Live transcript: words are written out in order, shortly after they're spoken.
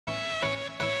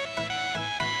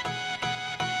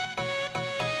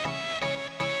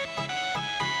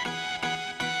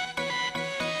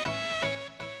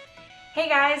Hey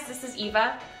guys, this is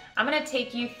Eva. I'm going to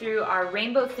take you through our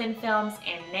rainbow thin films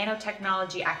and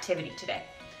nanotechnology activity today.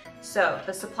 So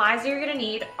the supplies you're going to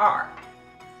need are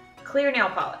clear nail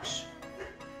polish,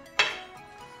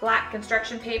 black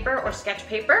construction paper or sketch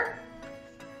paper,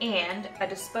 and a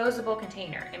disposable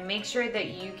container. And make sure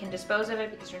that you can dispose of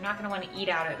it because you're not going to want to eat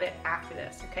out of it after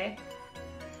this, okay?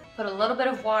 Put a little bit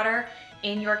of water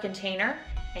in your container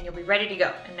and you'll be ready to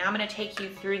go. And now I'm going to take you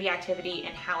through the activity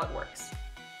and how it works.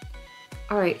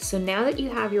 All right, so now that you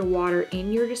have your water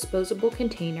in your disposable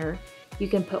container, you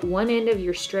can put one end of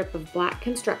your strip of black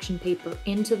construction paper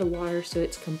into the water so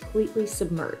it's completely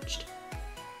submerged.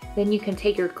 Then you can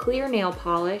take your clear nail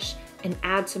polish and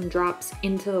add some drops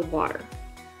into the water.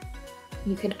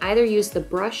 You can either use the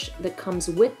brush that comes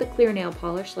with the clear nail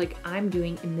polish like I'm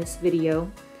doing in this video,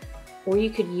 or you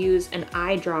could use an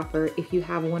eyedropper if you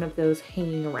have one of those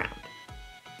hanging around.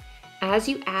 As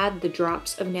you add the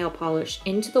drops of nail polish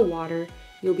into the water,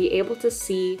 you'll be able to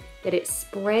see that it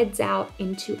spreads out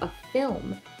into a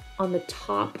film on the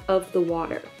top of the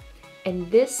water. And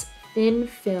this thin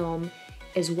film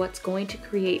is what's going to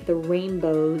create the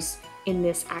rainbows in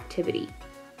this activity.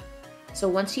 So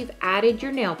once you've added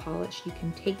your nail polish, you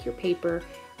can take your paper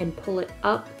and pull it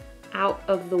up out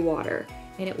of the water,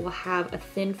 and it will have a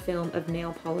thin film of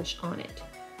nail polish on it.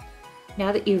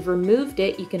 Now that you've removed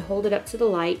it, you can hold it up to the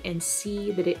light and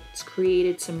see that it's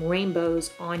created some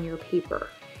rainbows on your paper.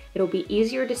 It'll be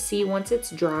easier to see once it's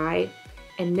dry,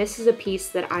 and this is a piece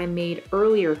that I made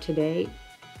earlier today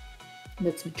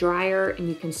that's drier and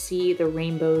you can see the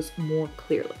rainbows more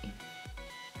clearly.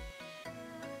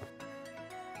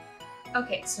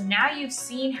 Okay, so now you've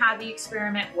seen how the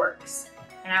experiment works,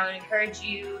 and I would encourage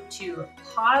you to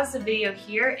pause the video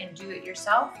here and do it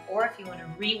yourself, or if you want to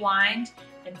rewind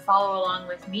and follow along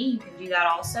with me, you can do that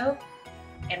also.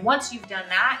 And once you've done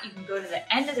that, you can go to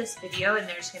the end of this video and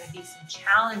there's going to be some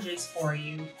challenges for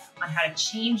you on how to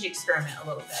change the experiment a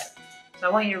little bit. So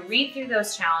I want you to read through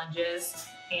those challenges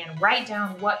and write down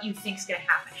what you think is going to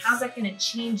happen. How's that going to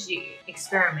change the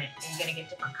experiment? Are you going to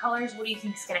get different colors? What do you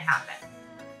think is going to happen?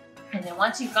 And then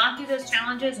once you've gone through those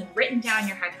challenges and written down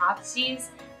your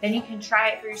hypotheses, then you can try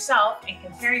it for yourself and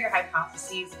compare your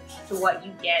hypotheses to what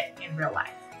you get in real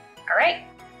life. All right?